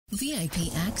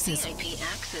VIP Access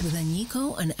with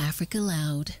Anyiko on Africa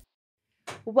Loud.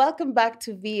 Welcome back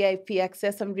to VIP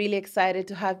Access. I'm really excited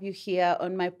to have you here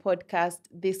on my podcast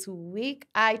this week.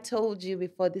 I told you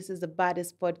before, this is the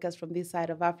baddest podcast from this side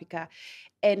of Africa.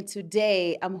 And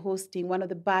today I'm hosting one of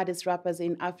the baddest rappers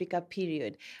in Africa,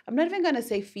 period. I'm not even going to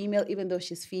say female, even though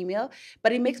she's female,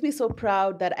 but it makes me so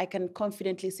proud that I can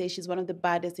confidently say she's one of the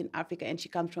baddest in Africa, and she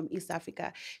comes from East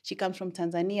Africa. She comes from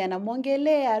Tanzania.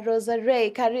 Namongelea Rosa Ree,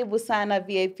 karibu sana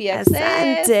VIP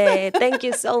Access. Asante. Thank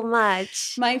you so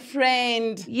much. My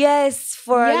friend. Yes,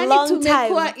 for a long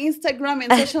time. Tumekuwa Instagram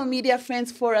and social media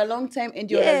friends for a long time, and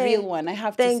you're a real one, I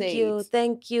have to say.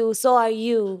 Thank you. So are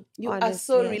you. You honestly are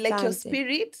so real. Like your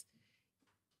spirit,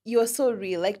 you're so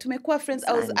real. Like tumekuwa friends.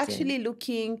 I was actually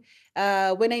looking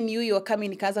when I knew you were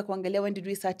coming, nikaanza kuangalia when did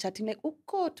we start chatting, like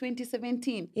Owoko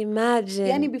 2017. Imagine.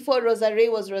 Yani before Rosa Ree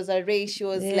was Rosa Ree, she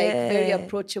was like very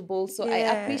approachable. So I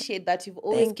appreciate that you've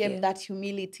always kept that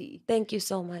humility. Thank you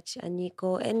so much,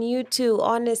 Anyiko. And you too.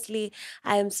 Honestly,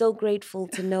 I am so grateful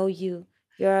to know you.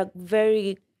 You're a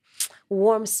very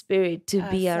warm spirit to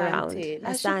be around.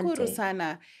 Nashukuru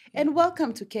sana. And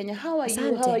welcome to Kenya. How are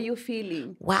you? How are you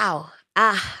feeling? Wow.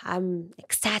 I'm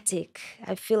ecstatic.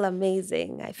 I feel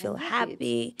amazing. I feel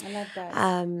happy. I love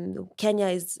that. Kenya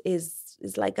is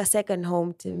like a second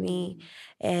home to me.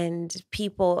 And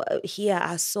people here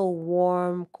are so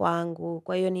warm kwangu.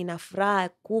 Kwa hiyo nina furaha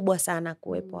kubwa sana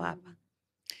kuwepo hapa.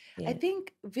 I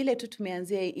think vile tu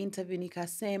tumeanzia interview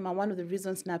nikasema one of the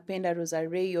reasons napenda Rosa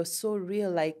Ree, you're so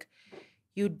real, like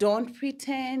you don't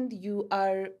pretend, you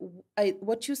are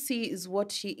what you see is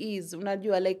what she is.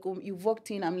 Unajua, like you've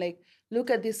walked in, I'm like,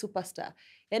 look at this superstar.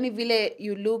 Yani vile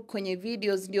you look kwenye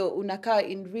videos ndio unakaa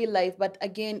in real life, but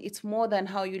again it's more than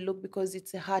how you look because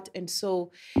it's a heart and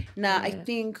soul. Now I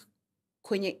think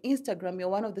kwenye Instagram you're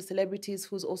one of the celebrities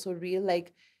who's also real,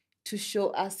 like to show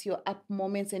us your up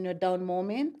moments and your down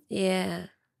moments. Yeah.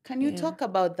 Can you talk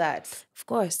about that? Of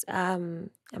course. I'm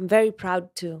very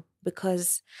proud too,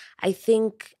 because I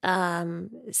think,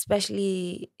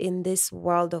 especially in this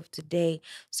world of today,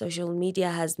 social media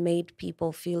has made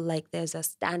people feel like there's a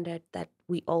standard that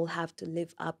we all have to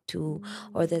live up to,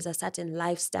 or there's a certain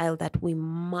lifestyle that we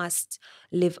must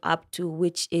live up to,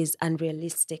 which is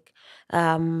unrealistic.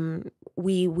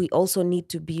 We also need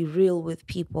to be real with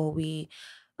people.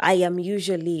 I am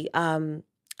usually an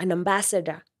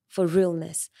ambassador for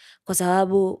realness. Because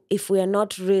if we are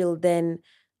not real, then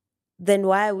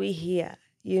why are we here,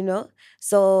 you know?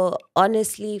 So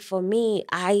honestly, for me,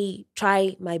 I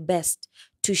try my best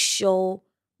to show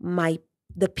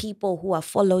the people who are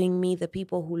following me, the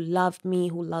people who love me,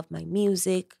 who love my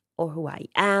music, or who I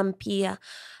am, Pia,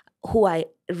 who I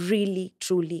really,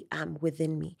 truly am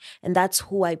within me. And that's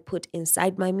who I put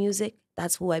inside my music.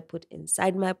 That's who I put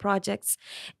inside my projects.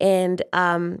 And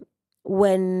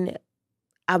when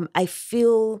I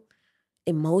feel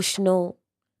emotional,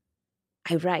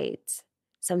 I write.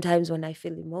 Sometimes when I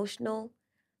feel emotional,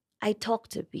 I talk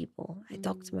to people. I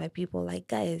talk to my people like,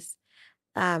 guys,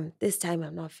 this time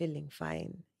I'm not feeling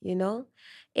fine, you know?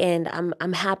 And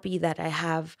I'm happy that I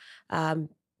have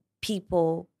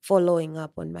people following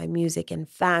up on my music and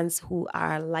fans who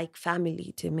are like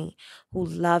family to me, who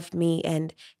love me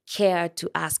and care to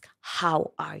ask,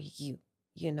 how are you?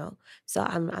 You know? So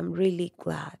I'm really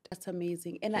glad. That's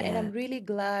amazing. And I'm really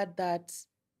glad that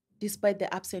despite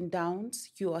the ups and downs,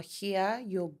 you are here,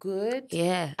 you're good.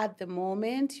 Yeah. At the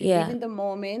moment, you live in the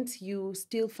moment, you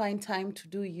still find time to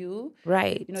do you.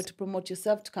 Right. You know, to promote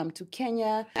yourself, to come to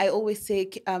Kenya. I always say,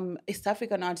 East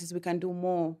African artists, we can do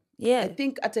more. Yeah. I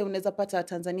think hata unaweza pata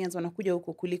Tanzanians wanakuja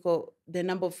huko kuliko the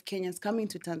number of Kenyans coming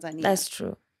to Tanzania. That's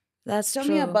true. Tell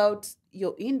me about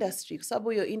your industry. Kwa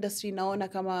sababu your industry naona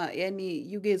kama,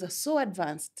 yani, you guys are so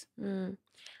advanced.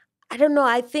 I don't know.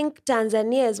 I think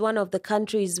Tanzania is one of the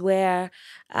countries where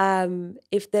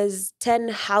if there's 10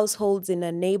 households in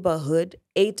a neighborhood,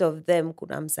 8 of them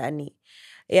kuna msanii.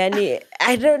 Yani,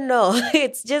 I don't know.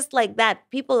 It's just like that.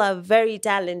 People are very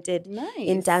talented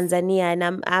in Tanzania,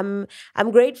 and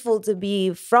I'm grateful to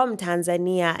be from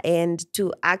Tanzania and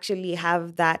to actually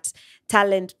have that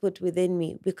talent put within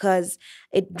me, because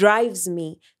it drives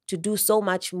me to do so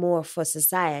much more for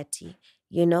society,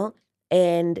 you know?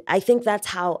 And I think that's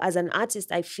how, as an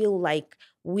artist, I feel like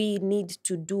we need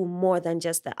to do more than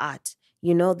just the art.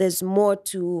 You know, there's more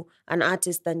to an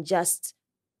artist than just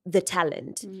the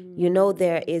talent. You know,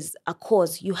 there is a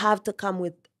cause. You have to come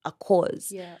with a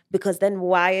cause. Because then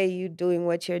why are you doing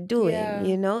what you're doing,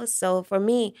 you know? So for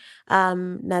me,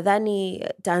 nadhani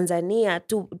Tanzania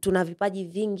tuna vipaji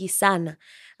vingi sana.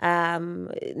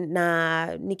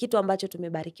 Na ni kitu ambacho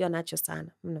tumebarikiwa nacho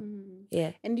sana.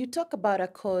 Yeah. And you talk about a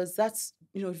cause. That's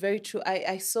very true.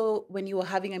 I saw when you were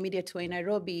having a media tour in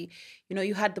Nairobi,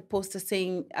 you had the poster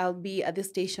saying, I'll be at this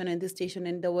station and this station.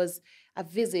 And there was a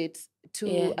visit to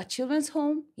Yeah. a children's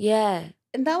home. Yeah.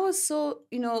 And that was so,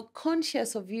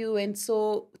 conscious of you and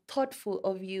so thoughtful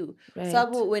of you. Right.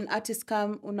 Sababu when artists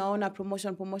come, unaona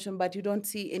promotion, but you don't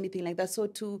see anything like that. So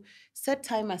to set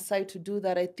time aside to do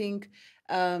that, I think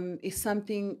is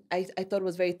something I thought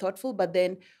was very thoughtful. But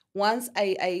then once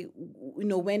I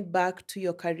went back to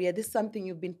your career, this is something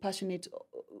you've been passionate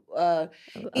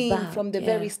in About, from the yeah.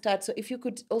 very start. So if you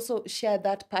could also share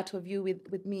that part of you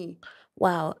with me.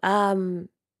 Wow.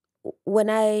 When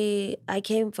I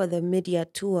came for the media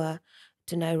tour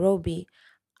to Nairobi,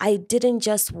 I didn't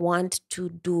just want to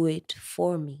do it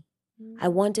for me. I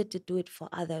wanted to do it for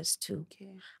others too. Okay.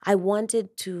 I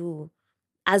wanted to,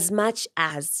 as much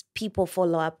as people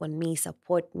follow up on me,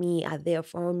 support me, are there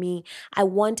for me, I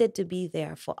wanted to be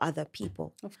there for other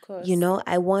people. Of course.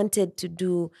 I wanted to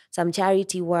do some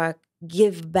charity work,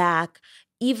 give back,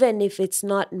 even if it's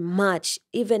not much,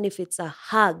 even if it's a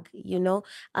hug,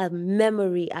 a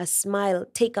memory, a smile,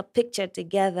 take a picture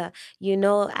together.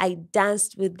 I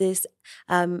danced with this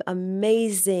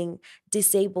amazing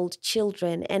disabled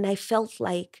children, and I felt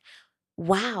like,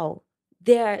 wow,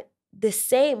 they're the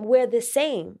same. We're the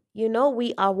same.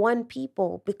 We are one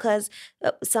people, because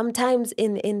sometimes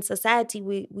in society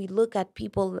we look at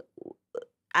people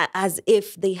as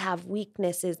if they have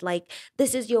weaknesses, like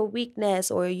this is your weakness,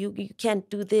 or you can't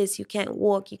do this, you can't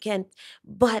walk, you can't.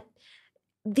 But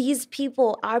these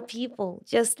people are people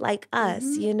just like us,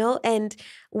 and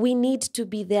we need to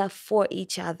be there for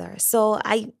each other. So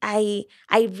I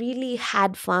really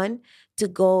had fun to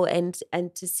go and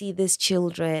to see these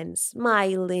children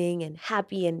smiling and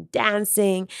happy and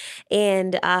dancing.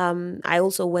 And I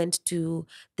also went to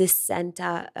this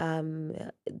center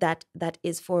that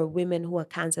is for women who are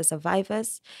cancer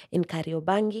survivors in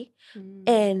Kariobangi.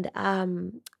 And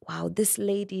wow, these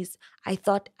ladies, I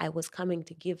thought I was coming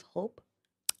to give hope.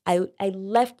 I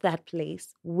left that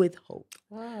place with hope.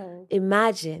 Wow.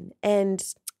 Imagine. And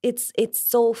it's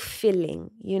so filling,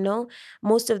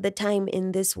 Most of the time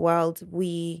in this world,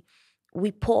 we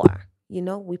pour,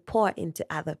 we pour into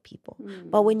other people.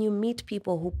 But when you meet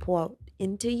people who pour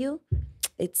into you,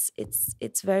 it's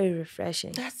very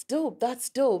refreshing. That's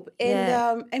dope.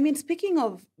 And Yeah. Speaking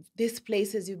of these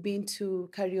places you've been to,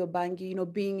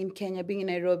 Kariobangi, being in Kenya, being in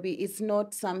Nairobi, it's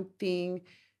not something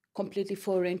completely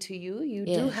foreign to you. You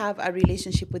do have a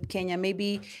relationship with Kenya.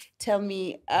 Maybe tell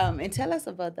me and tell us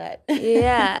about that.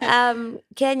 Yeah.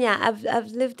 Kenya.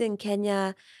 I've lived in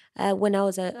Kenya when I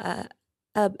was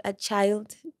a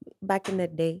child back in the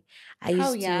day.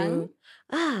 How young?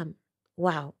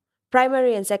 Wow.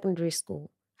 Primary and secondary school.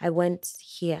 I went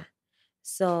here.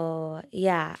 So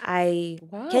yeah,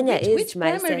 Kenya is which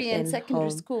my primary and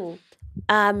secondary home. school?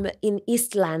 In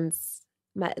Eastlands.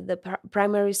 The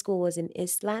primary school was in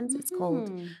Eastlands. It's called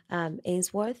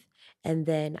Ainsworth. And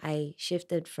then I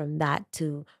shifted from that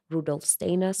to Rudolf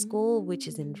Steiner School, which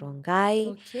is in Rongai.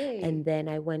 Okay. And then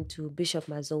I went to Bishop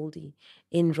Mazoldi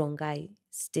in Rongai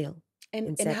still.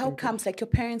 And how comes, like, your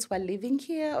parents were living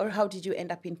here, or how did you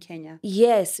end up in Kenya?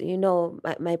 Yes,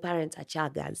 my parents are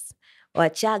Chagas.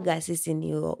 Wachaga sisi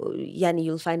ni, yani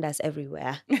you'll find us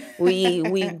everywhere.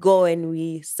 We go and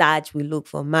we search, we look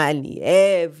for money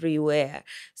everywhere.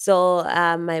 So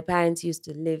my parents used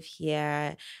to live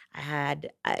here. I had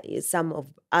some of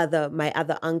my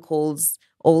other uncles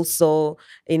also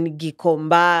in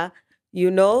Gikomba,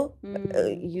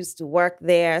 used to work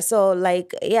there. So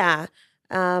like, yeah,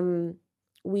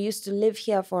 we used to live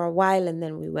here for a while and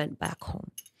then we went back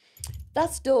home.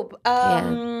 That's dope.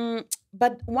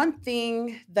 But one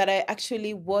thing that I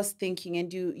actually was thinking,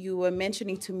 and you were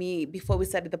mentioning to me before we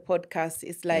started the podcast,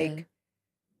 is like,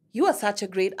 you are such a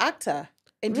great actor.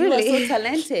 And really? You are so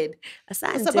talented.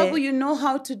 Asante. Sababu, you know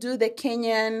how to do the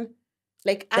Kenyan,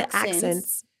 like,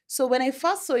 accents. So when I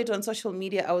first saw it on social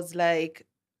media, I was like,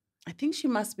 I think she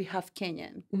must be half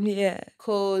Kenyan. Yeah.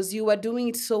 Because you were doing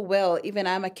it so well. Even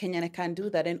I'm a Kenyan, I can't do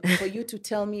that. And for you to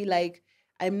tell me, like,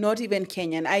 I'm not even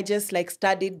Kenyan, I just like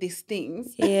studied these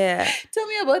things. Yeah. Tell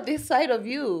me about this side of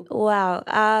you. Wow.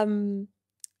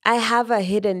 I have a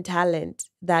hidden talent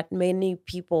that many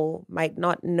people might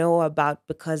not know about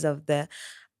because of the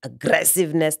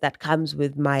aggressiveness that comes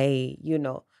with my,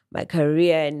 my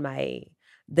career and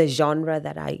the genre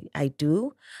that I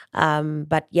do.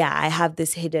 But yeah, I have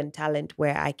this hidden talent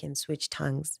where I can switch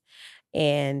tongues.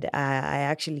 And I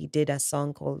actually did a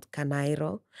song called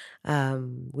Kanairo,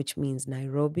 which means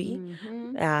Nairobi.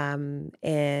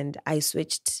 And I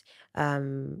switched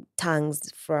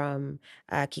tongues from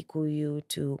Kikuyu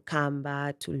to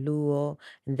Kamba to Luo,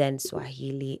 and then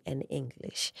Swahili and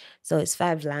English. So it's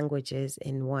 5 languages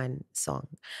in one song.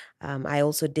 I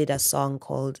also did a song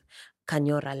called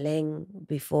Kanyoraleng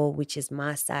before, which is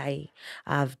Maasai.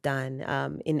 I've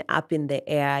done in Up in the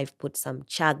Air, I've put some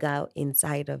chaga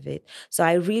inside of it. So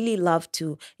I really love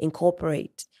to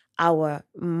incorporate our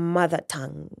mother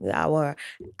tongue, our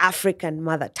African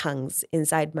mother tongues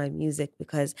inside my music,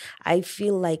 because I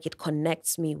feel like it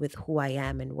connects me with who I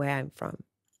am and where I'm from.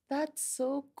 That's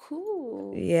so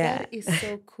cool. Yeah. That is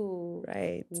so cool.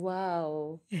 Right.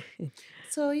 Wow.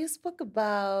 So you spoke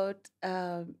about,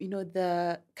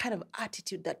 the kind of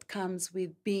attitude that comes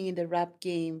with being in the rap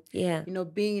game, Yeah.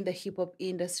 being in the hip hop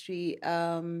industry.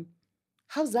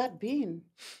 How's that been?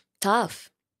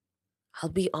 Tough. I'll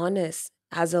be honest.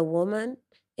 As a woman,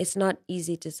 it's not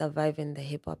easy to survive in the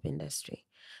hip hop industry,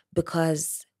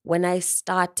 because when I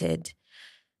started,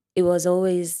 it was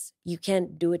always, you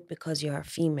can't do it because you're a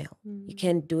female. You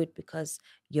can't do it because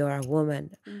you're a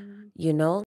woman. You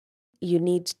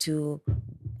need to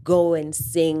go and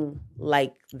sing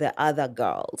like the other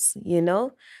girls,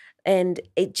 And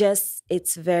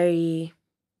it's very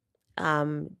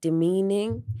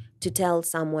demeaning to tell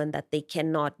someone that they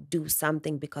cannot do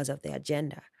something because of their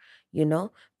gender,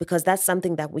 because that's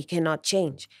something that we cannot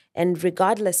change. And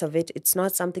regardless of it, it's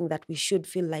not something that we should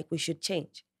feel like we should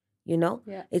change.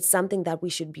 Yeah. It's something that we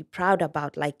should be proud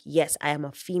about. Like, yes, I am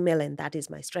a female and that is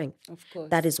my strength. Of course.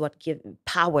 That is what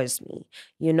powers me,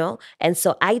 And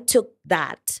so I took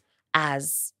that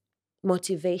as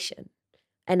motivation.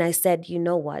 And I said, you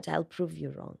know what? I'll prove you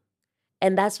wrong.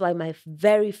 And that's why my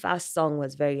very first song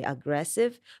was very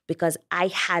aggressive, because I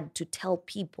had to tell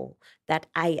people that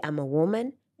I am a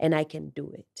woman and I can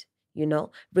do it,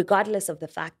 regardless of the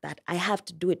fact that I have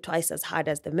to do it twice as hard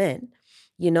as the men,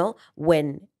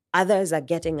 when others are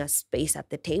getting a space at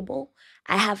the table.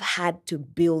 I have had to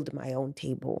build my own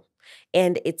table.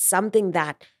 And it's something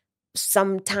that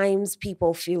sometimes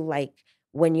people feel like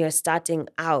when you're starting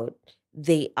out,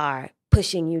 they are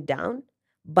pushing you down.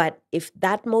 But if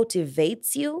that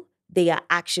motivates you, they are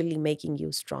actually making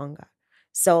you stronger.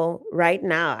 So right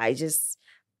now,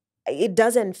 it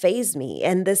doesn't faze me.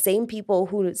 And the same people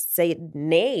who say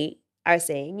nay are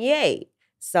saying yay.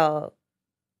 So,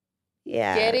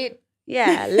 yeah. Get it?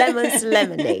 Yeah, lemons,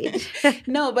 lemonade.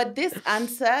 No, but this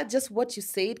answer, just what you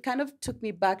said, kind of took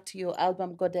me back to your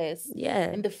album Goddess. Yeah.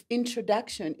 And the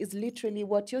introduction is literally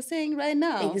what you're saying right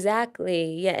now.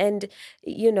 Exactly. Yeah. And,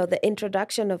 the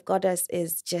introduction of Goddess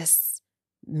is just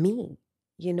me.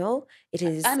 It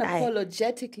is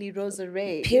unapologetically Rosa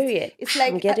Ree. Period. It's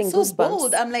like I'm getting so goosebumps.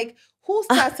 bold. I'm like, who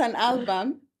starts an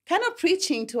album kind of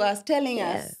preaching to us, telling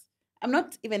us, I'm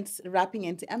not even rapping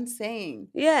into, I'm saying.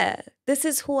 Yeah, this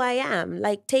is who I am.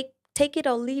 Like, take it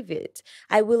or leave it.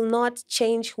 I will not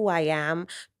change who I am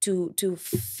to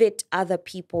fit other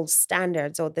people's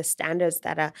standards or the standards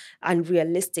that are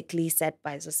unrealistically set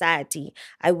by society.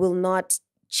 I will not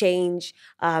change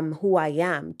who I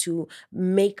am to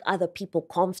make other people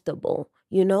comfortable.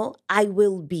 I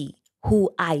will be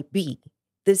who I be.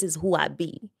 This is who I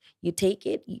be. You take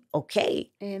it,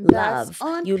 okay, and love.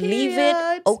 You leave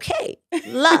it, okay,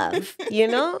 love,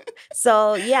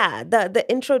 So yeah, the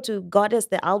intro to Goddess,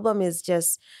 the album is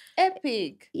just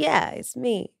epic. Yeah, it's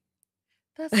me.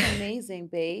 That's amazing,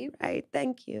 babe. Right,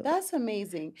 thank you. That's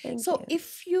amazing. Thank so you.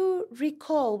 If you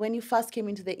recall when you first came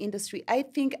into the industry, I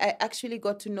think I actually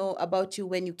got to know about you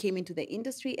when you came into the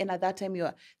industry, and at that time you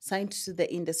were signed to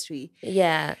the industry.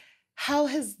 Yeah. How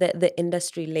has the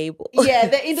industry label? Yeah,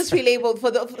 the industry label for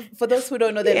those who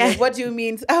don't know that. What do you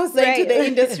mean? I was saying to the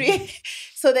industry.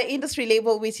 So the industry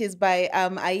label, which is by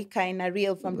Anyiko and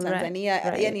Ariel from Tanzania,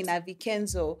 and Navy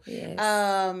Kenzo. Yes.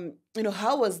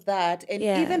 How was that? And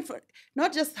even for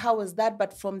not just how was that,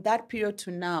 but from that period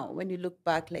to now, when you look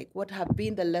back, like what have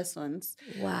been the lessons?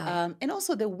 Wow. And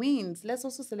also the wins. Let's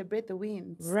also celebrate the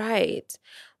wins. Right.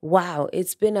 Wow.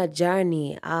 It's been a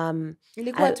journey.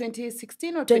 Ilikuwa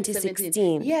 2016 or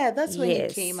 2017. Yeah, that's when you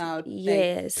came out.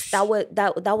 Yes. That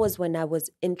was when I was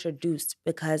introduced,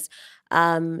 because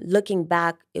looking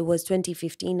back, it was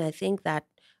 2015, I think, that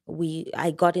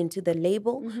I got into the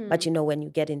label. Mm-hmm. But when you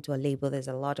get into a label, there's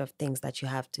a lot of things that you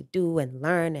have to do and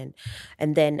learn,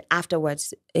 and then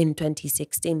afterwards in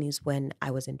 2016 is when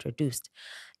I was introduced.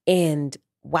 And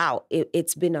wow,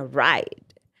 it's been a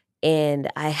ride.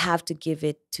 And I have to give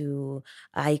it to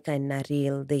Aika and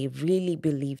Naril. They really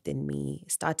believed in me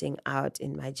starting out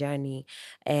in my journey,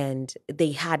 and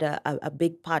they had a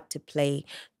big part to play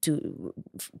to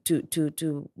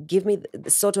give me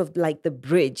sort of like the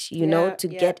bridge, to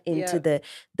get into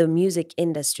the music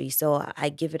industry. So I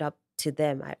give it up to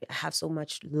them. I have so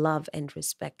much love and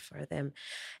respect for them.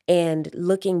 And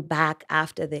looking back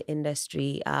after the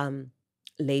industry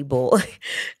label,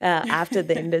 after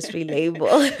the industry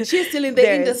label, she's still in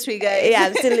the industry, guys. Yeah,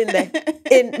 I'm still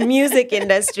in music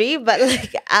industry, but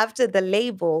like after the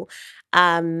label,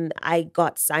 I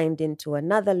got signed into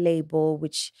another label,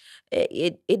 which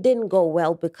it didn't go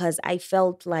well because I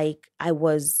felt like I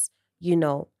was,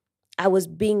 I was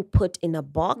being put in a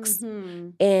box.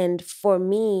 And for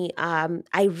me, I'm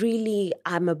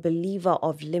a believer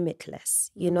of limitless.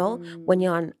 When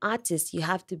you're an artist, you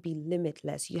have to be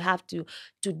limitless. You have to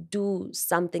do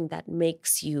something that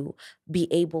makes you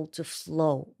be able to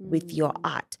flow with your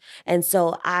art. And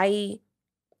so I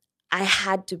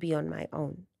had to be on my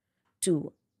own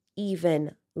to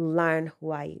even learn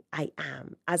who I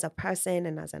am as a person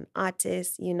and as an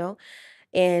artist,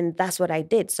 and that's what I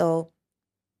did. So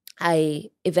I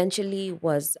eventually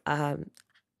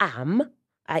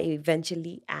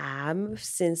am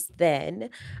since then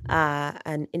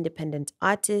an independent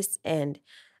artist, and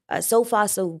so far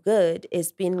so good.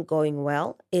 It's been going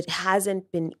well. It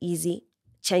hasn't been easy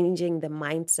changing the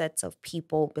mindsets of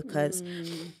people because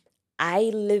I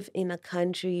live in a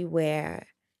country where,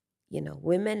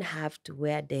 women have to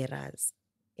wear deras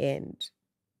and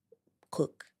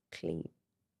cook, clean,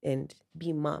 and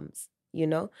be moms,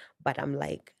 but I'm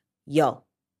like, yo,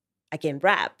 I can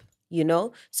rap,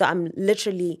 So I'm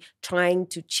literally trying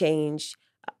to change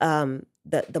the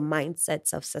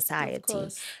mindsets of society.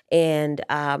 And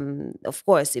of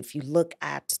course, if you look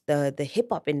at the hip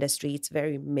hop industry, it's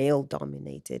very male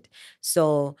dominated.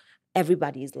 So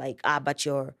everybody's like, but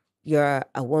you're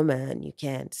a woman, you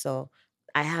can't. So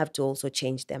I have to also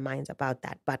change their minds about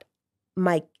that. But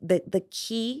the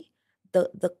key,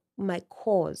 my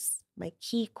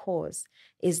key cause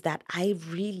is that I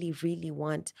really, really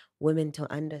want women to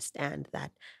understand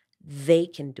that they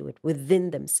can do it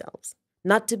within themselves,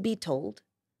 not to be told,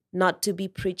 not to be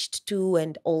preached to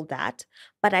and all that,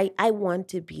 but I want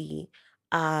to be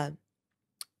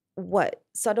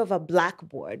sort of a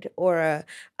blackboard or a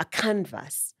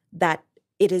canvas that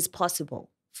it is possible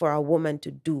for a woman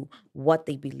to do what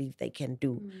they believe they can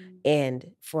do,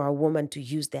 and for a woman to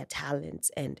use their talents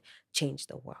and change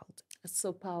the world. That's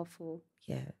so powerful.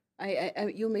 Yeah.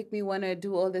 You make me want to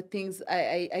do all the things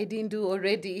I didn't do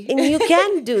already. And you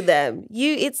can do them.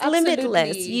 It's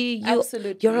limitless.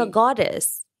 Absolutely. You're a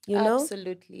goddess,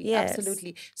 Absolutely. Yes.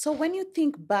 Absolutely. So when you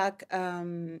think back,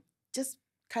 just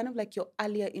kind of like your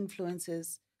earlier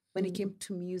influences when it came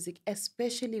to music,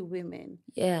 especially women.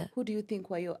 Yeah. Who do you think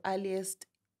were your earliest,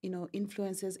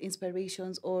 influences,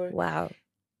 inspirations, or wow,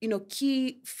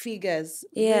 key figures?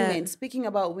 Yeah. Women. Speaking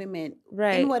about women,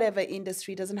 Right. in whatever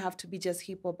industry, doesn't have to be just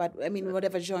hip hop, but I mean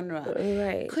whatever genre.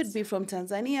 Right. Could be from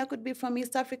Tanzania, could be from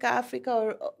East Africa, Africa,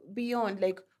 or beyond.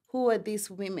 Like, who are these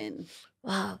women?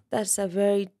 Wow, that's a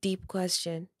very deep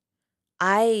question.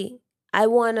 I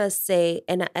want to say,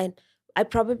 and I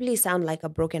probably sound like a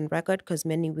broken record because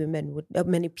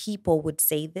many people would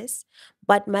say this,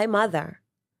 but my mother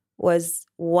was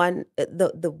one,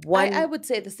 the one. I would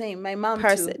say the same. My mom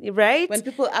person, too. right? When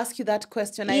people ask you that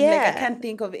question, I'm like, I can't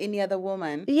think of any other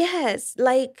woman. Yes,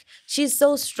 like she's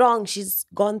so strong. She's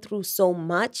gone through so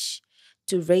much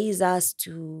to raise us,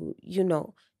 to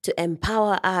to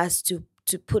empower us, to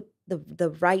put the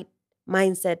right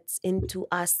mindsets into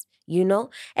us,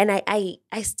 And I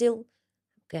still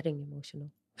getting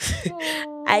emotional.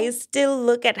 I still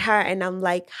look at her and I'm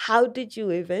like, how did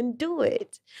you even do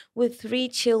it? With 3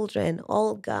 children,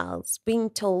 all girls, being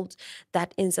told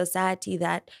that in society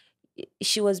that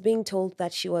she was being told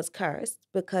that she was cursed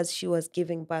because she was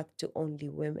giving birth to only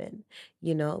women,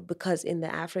 because in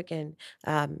the African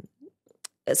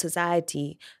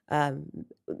society,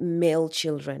 male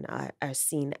children are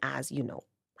seen as,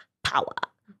 power.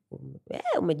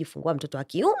 Umejifungua mtoto wa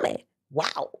kiume.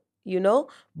 Wow.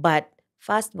 But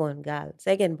firstborn girl,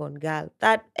 secondborn girl,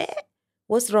 that,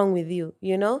 what's wrong with you,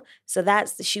 So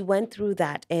she went through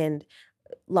that and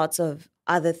lots of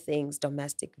other things,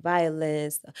 domestic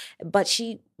violence, but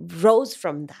she rose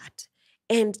from that.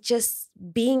 And just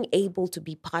being able to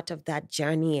be part of that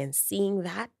journey and seeing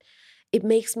that, it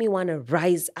makes me want to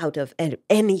rise out of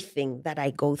anything that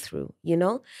I go through,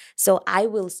 So I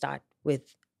will start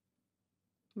with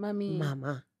Mommy.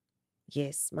 Mama.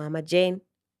 Yes, Mama Jane.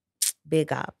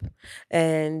 big up.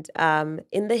 And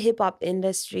in the hip hop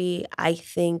industry, I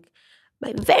think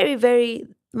my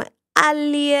my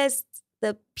earliest,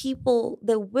 the people,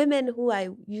 the women who I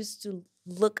used to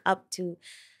look up to,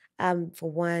 for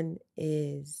one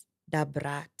is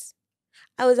Dabrat.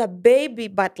 I was a baby,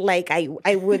 but like I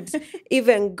would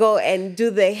even go and do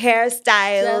the Just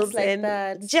hairstyles like and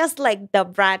that. just like the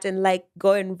brat and like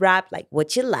go and rap like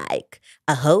what you like,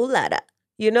 a whole lot of,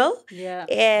 you know? Yeah.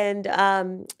 And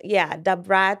yeah, the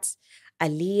brat,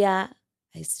 Aaliyah.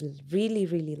 I still really,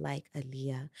 really like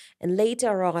Aaliyah. And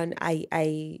later on I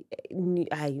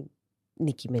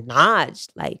Nicki Minaj,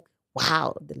 like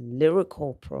wow, the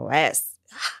lyrical prowess.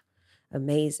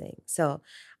 Amazing. So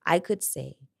I could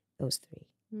say those three.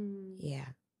 Hmm. Yeah.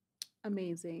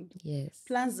 Amazing. Yes.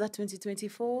 Plans that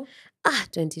 2024?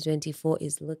 2024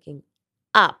 is looking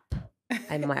up,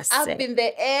 I must Up say. in the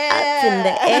Up in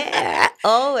the air. air,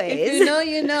 always. If you know,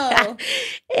 you know.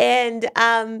 And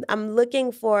I'm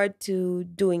looking forward to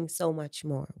doing so much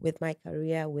more with my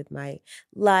career, with my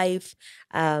life.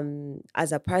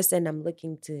 As a person, I'm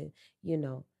looking to, you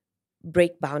know,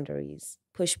 break boundaries,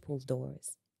 push pull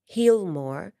doors, heal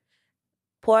more,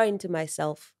 pour into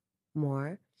myself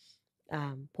more,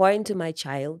 pour into my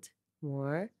child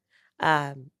more.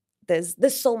 Um,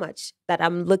 there's so much that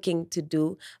I'm looking to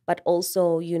do, but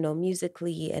also, you know,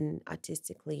 musically and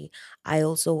artistically, I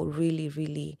also really,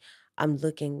 really am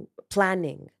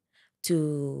planning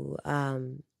to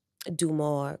do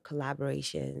more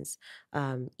collaborations,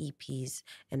 EPs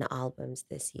and albums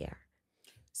this year.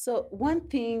 So, one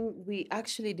thing we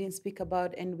actually didn't speak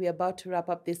about, and we're about to wrap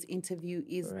up this interview,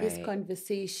 is this Right.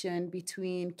 conversation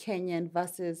between Kenyan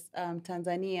versus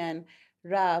Tanzanian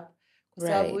rap. So,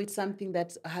 Right. it's something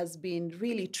that has been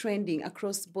really trending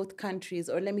across both countries,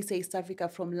 or let me say East Africa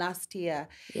from last year.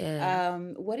 Yeah.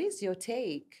 What is your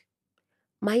take?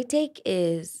 My take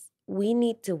is we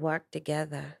need to work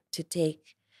together to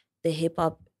take the hip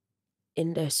hop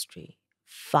industry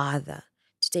farther,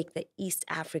 to take the East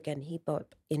African hip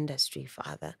hop industry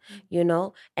farther, you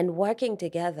know? And working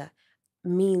together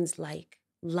means like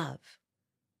love,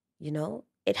 you know?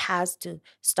 It has to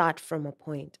start from a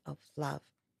point of love.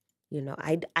 You know,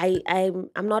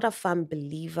 I'm not a firm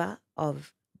believer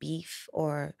of beef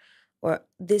or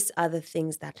these other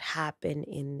things that happen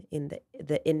in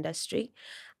the industry.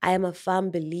 I am a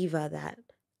firm believer that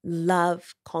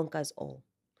love conquers all.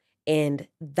 And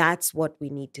that's what we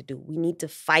need to do. We need to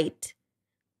fight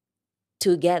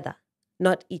together,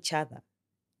 not each other,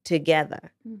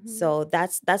 together. So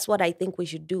that's what I think we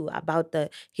should do about the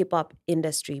hip hop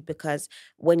industry, because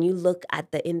when you look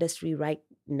at the industry right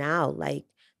now, like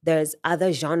there's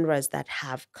other genres that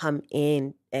have come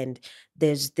in, and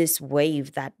there's this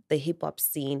wave that the hip hop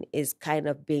scene is kind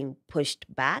of being pushed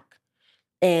back,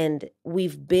 and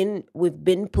we've been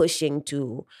pushing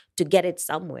to get it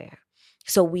somewhere.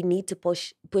 So we need to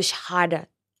push harder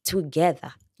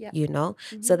together, Yeah. you know?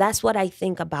 So that's what I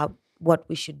think about what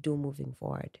we should do moving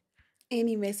forward.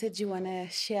 Any message you want to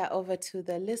share over to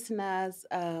the listeners,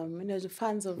 you know, the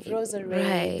fans of Rosa Ree,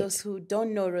 Right. those who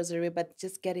don't know Rosa Ree but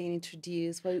just getting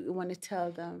introduced, what you want to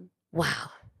tell them? Wow.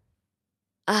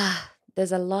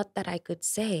 There's a lot that I could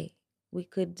say. We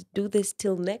could do this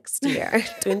till next year,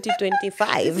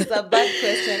 2025. This is a bad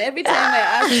question. Every time I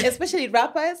ask, especially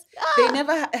rappers, they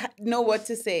never know what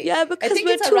to say. Yeah, I because think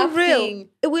we're it's a too rap real. thing.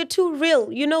 We're too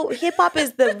real. You know, hip hop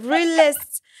is the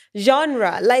realest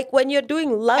genre. Like when you're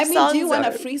doing love I mean, songs. do you want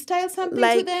to or, freestyle something to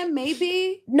like, them?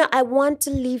 Maybe. No, I want to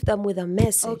leave them with a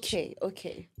message.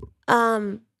 Okay.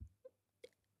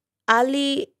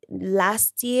 Ali,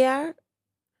 last year,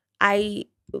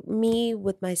 me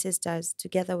with my sisters,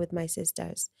 together with my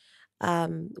sisters,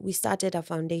 we started a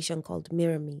foundation called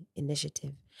Mirror Me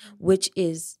Initiative, which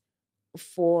is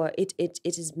it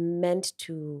is meant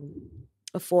to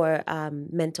for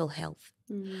mental health.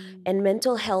 And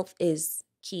mental health is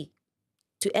key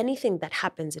to anything that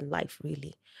happens in life,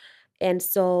 really. And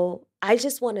so I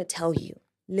just want to tell you,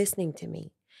 listening to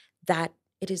me, that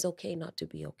it is okay not to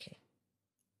be okay.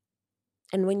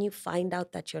 And when you find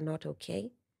out that you're not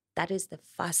okay, that is the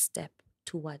first step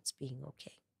towards being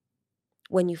okay.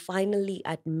 When you finally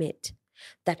admit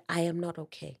that I am not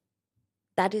okay,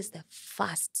 that is the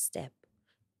first step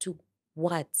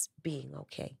towards being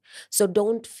okay. So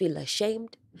don't feel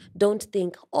ashamed. Don't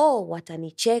think, oh,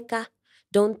 watanicheka.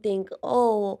 Don't think,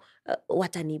 oh,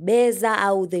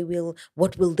 watanibeza,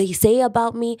 what will they say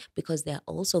about me? Because they're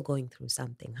also going through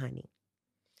something, honey.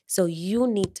 So you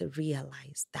need to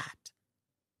realize that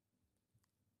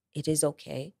it is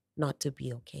okay not to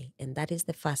be okay. And that is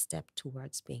the first step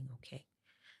towards being okay.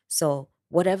 So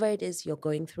whatever it is you're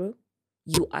going through,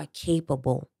 you are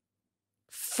capable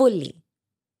fully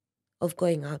of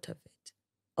going out of it,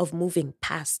 of moving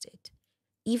past it.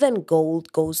 Even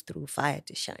gold goes through fire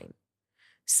to shine.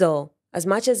 So as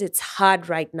much as it's hard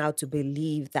right now to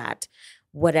believe that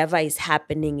whatever is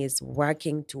happening is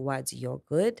working towards your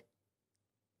good,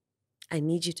 I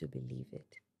need you to believe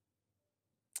it.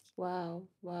 Wow,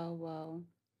 wow, wow.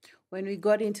 When we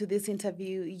got into this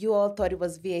interview, you all thought it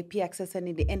was VIP access and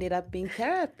it ended up being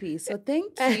therapy. So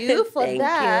thank you for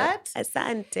that. You.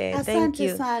 Asante. Asante Thank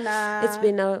you. sana. It's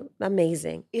been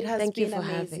amazing. It has Thank been you for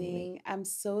amazing. having me. I'm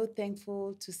so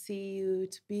thankful to see you,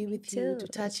 to be with you, to too.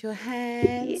 touch your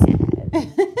hands. Yes.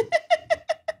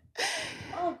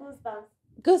 Oh, goosebumps.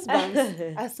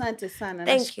 Goosebumps. Asante sana.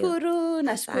 Thank you. Nashukuru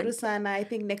Asante. sana. I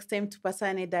think next time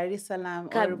tupasane Dar es Salaam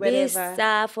or wherever.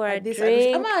 Kabisa for a This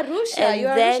drink. I'm Arusha. You're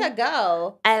Arusha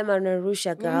girl. I am an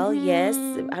Arusha girl. Yes,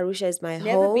 Arusha is my Never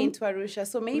home. been to Arusha,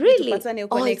 so maybe Really? tupatane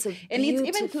Oh, next. it's And it's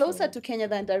even closer to Kenya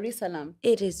than Dar es Salaam.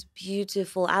 It is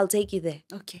beautiful. I'll take you there.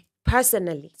 Okay.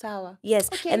 Personally. Sawa. Yes.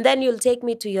 Okay. And then you'll take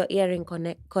me to your earring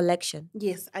collection.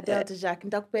 Yes, Adele Jacques.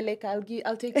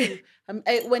 I'll take you.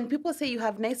 When people say you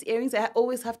have nice earrings, I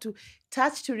always have to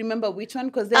touch to remember which one,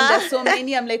 because then there's so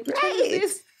many. I'm like, which one is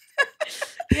this?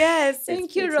 Yes.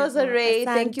 Thank you, Rosa Ree.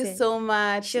 Thank you so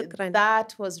much. Shukran.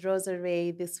 That was Rosa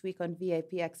Ree this week on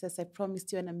VIP Access. I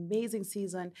promised you an amazing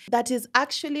season that is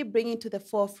actually bringing to the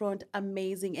forefront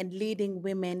amazing and leading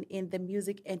women in the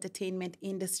music entertainment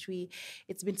industry.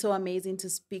 It's been so amazing to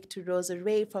speak to Rosa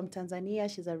Ree from Tanzania.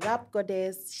 She's a rap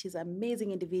goddess. She's an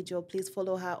amazing individual. Please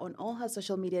follow her on all her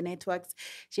social media networks.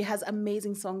 She has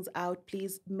amazing songs out.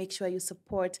 Please make sure you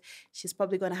support. She's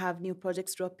probably going to have new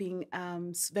projects dropping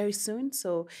very soon.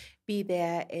 So be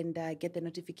there and get the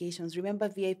notifications. Remember,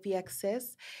 VIP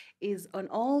Access is on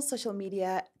all social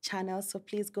media channels. So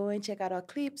please go and check out our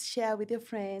clips, share with your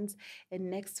friends.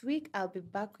 And next week, I'll be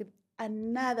back with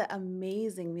another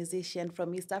amazing musician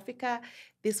from East Africa.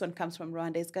 This one comes from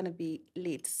Rwanda. It's going to be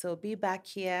Lite. So be back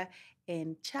here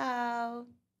and ciao.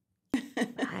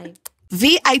 Bye.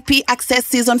 VIP Access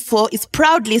Season 4 is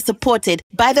proudly supported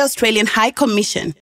by the Australian High Commission.